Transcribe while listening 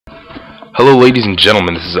Hello ladies and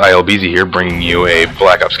gentlemen, this is iLBZ here bringing you a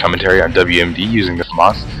Black Ops commentary on WMD using the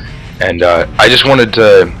FMOS. And I just wanted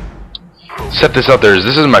to set this out there as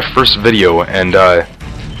this is my first video, and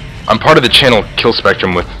I'm part of the channel Kill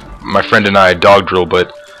Spectrum with my friend and I, Dog Drill,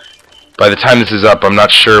 but by the time this is up I'm not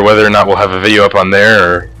sure whether or not we'll have a video up on there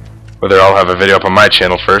or whether I'll have a video up on my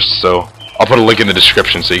channel first, so I'll put a link in the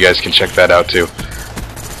description so you guys can check that out too.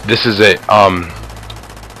 This is a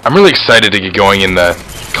I'm really excited to get going in the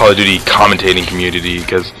Call of Duty commentating community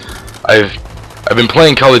because I've been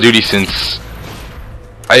playing Call of Duty since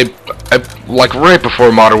I like right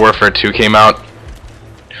before Modern Warfare 2 came out.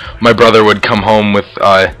 My brother would come home with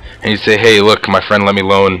and he'd say, "Hey, look, my friend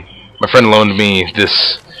loaned me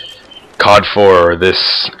this COD 4 or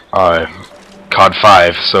this COD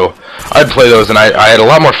 5." So I'd play those, and I had a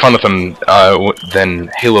lot more fun with them than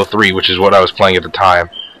Halo 3, which is what I was playing at the time.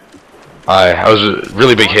 I was a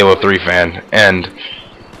really big Halo 3 fan, and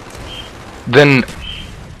then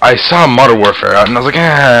I saw Modern Warfare out, and I was like,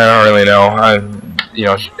 I don't really know. You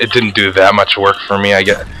know, it didn't do that much work for me. I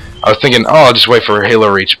was thinking, oh, I'll just wait for Halo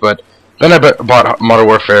Reach, but then I bought Modern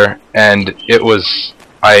Warfare, and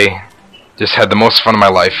I just had the most fun of my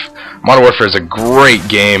life. Modern Warfare is a great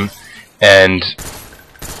game, and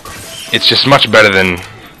it's just much better than...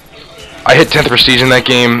 I hit 10th Prestige in that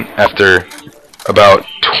game after about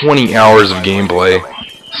 20 hours of gameplay,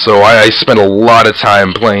 so I spent a lot of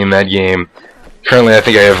time playing that game. Currently I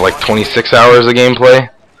think I have like 26 hours of gameplay,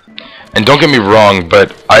 and don't get me wrong,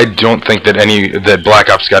 but I don't think that Black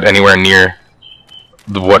Ops got anywhere near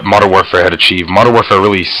what Modern Warfare had achieved. Modern Warfare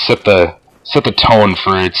really set the tone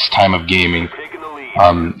for its time of gaming.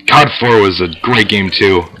 COD 4 was a great game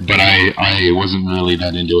too, but I wasn't really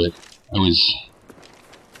that into it. I was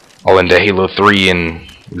all into Halo 3 and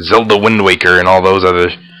Zelda Wind Waker and all those other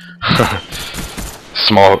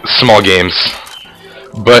small games.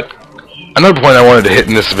 But another point I wanted to hit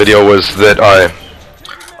in this video was that I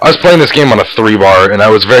was playing this game on a 3-bar, and I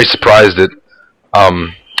was very surprised at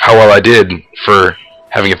how well I did for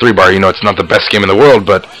having a 3-bar. You know, it's not the best game in the world,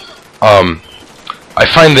 but I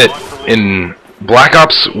find that in Black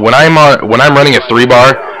Ops, when I'm running a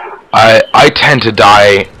 3-bar, I tend to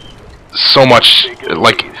die so much.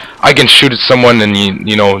 Like, I can shoot at someone and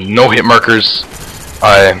you know, no hit markers,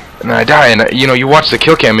 and I die, and you know, you watch the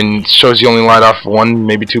kill cam and it shows you only light off 1,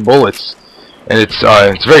 maybe 2 bullets, and it's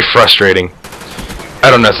very frustrating. I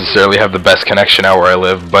don't necessarily have the best connection out where I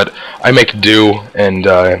live, but I make do and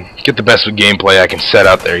get the best gameplay I can set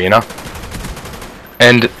out there, you know?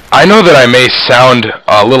 And I know that I may sound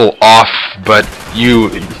a little off, but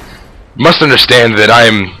you must understand that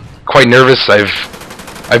I'm quite nervous.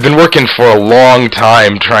 I've been working for a long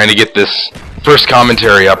time trying to get this first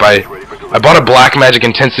commentary up. I bought a Blackmagic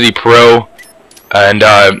Intensity Pro, and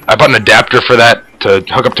I bought an adapter for that to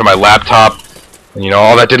hook up to my laptop. And, you know,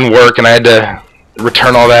 all that didn't work, and I had to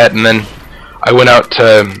return all that. And then I went out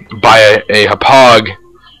to buy a Hapog,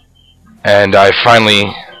 and I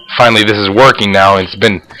finally this is working now. And it's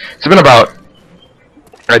been about,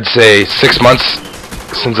 I'd say, 6 months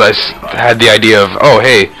since I had the idea of, oh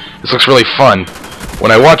hey, this looks really fun.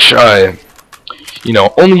 When I watch, you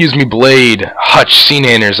know, Only Use Me Blade, Hutch,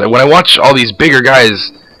 C-Nanners, when I watch all these bigger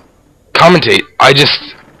guys commentate, I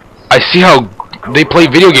see how they play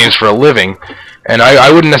video games for a living, and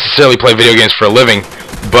I wouldn't necessarily play video games for a living,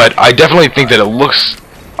 but I definitely think that it looks,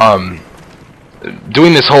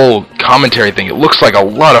 doing this whole commentary thing, it looks like a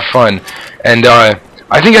lot of fun, and I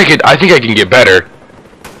think I can get better,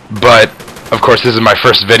 but of course this is my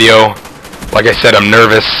first video. Like I said, I'm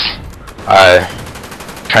nervous.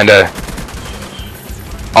 Kinda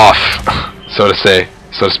off, so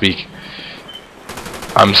to speak.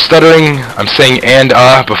 I'm stuttering, I'm saying and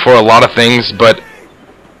before a lot of things, but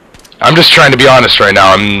I'm just trying to be honest right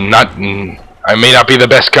now. I may not be the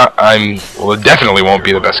best well, definitely won't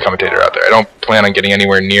be the best commentator out there. I don't plan on getting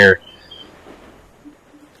anywhere near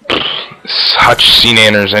Hutch,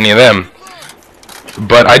 C-Nanners, any of them.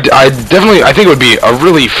 But I think it would be a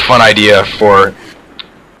really fun idea for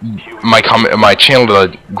my channel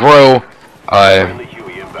to grow.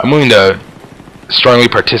 I'm willing to strongly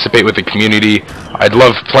participate with the community. I'd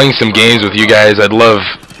love playing some games with you guys. I'd love,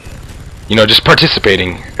 you know, just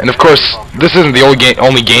participating. And of course, this isn't the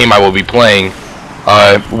only game I will be playing.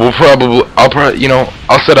 I'll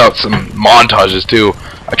set out some montages too.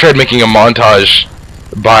 I tried making a montage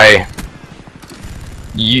by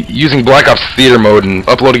using Black Ops Theater mode and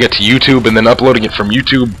uploading it to YouTube, and then uploading it from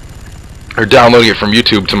YouTube, or downloading it from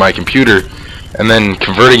YouTube to my computer, and then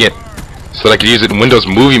converting it so that I could use it in Windows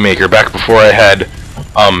Movie Maker back before I had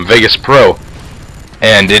Vegas Pro.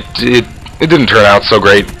 And it didn't turn out so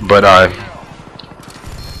great, but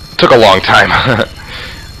took a long time.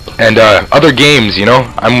 And other games, you know,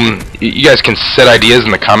 you guys can set ideas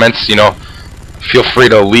in the comments, you know. Feel free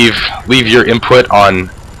to leave your input on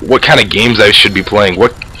what kind of games I should be playing,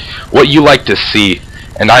 what you like to see,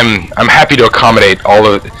 and I'm happy to accommodate all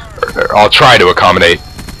of, or I'll try to accommodate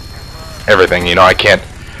everything. You know, I can't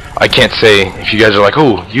say if you guys are like,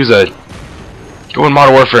 oh, go in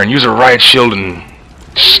Modern Warfare and use a riot shield and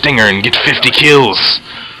stinger and get 50 kills,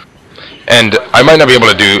 and I might not be able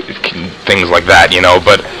to do things like that, you know,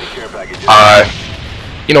 but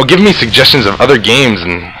you know, give me suggestions of other games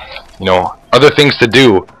and, you know, other things to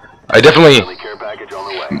do. I definitely,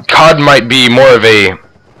 COD might be more of a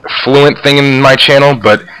fluent thing in my channel,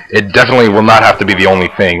 but it definitely will not have to be the only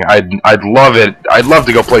thing. I'd love it. I'd love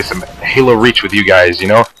to go play some Halo Reach with you guys, you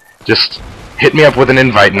know? Just hit me up with an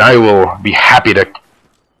invite and I will be happy to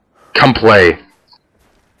come play.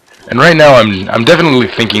 And right now I'm definitely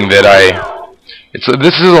thinking that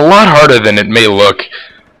this is a lot harder than it may look.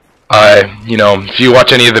 You know, if you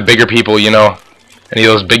watch any of the bigger people, you know, any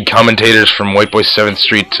of those big commentators from White Boy 7th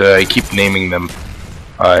Street, I keep naming them,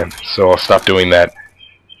 so I'll stop doing that.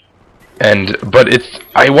 But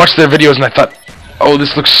I watched their videos and I thought, oh,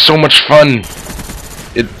 this looks so much fun.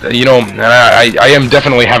 You know, and I am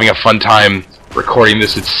definitely having a fun time recording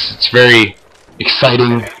this. It's very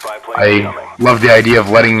exciting. I love the idea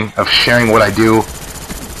of sharing what I do,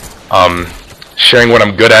 sharing what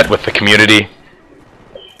I'm good at with the community.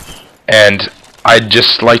 And I'd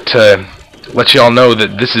just like to let you all know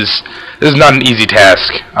that this is not an easy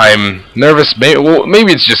task. I'm nervous.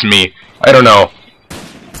 Maybe it's just me. I don't know.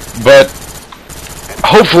 But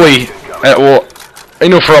hopefully, well, I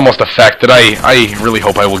know for almost a fact that I really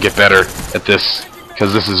hope I will get better at this,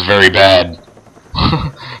 because this is very bad.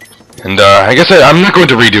 And I guess I'm not going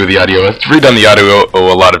to redo the audio. I've redone the audio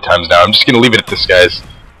a lot of times now. I'm just going to leave it at this, guys.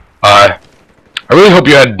 I really hope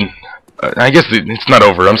you had... I guess it's not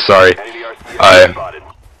over. I'm sorry.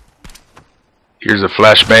 Here's a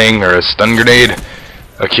flashbang or a stun grenade,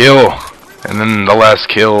 a kill, and then the last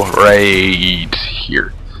kill right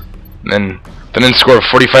here. And then the end score of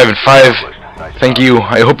 45 and 5. Thank you.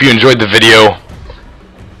 I hope you enjoyed the video.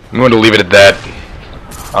 I'm going to leave it at that.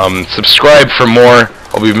 Subscribe for more.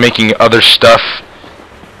 I'll be making other stuff.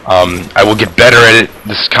 I will get better at it,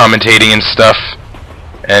 this commentating and stuff.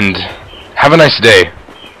 And have a nice day.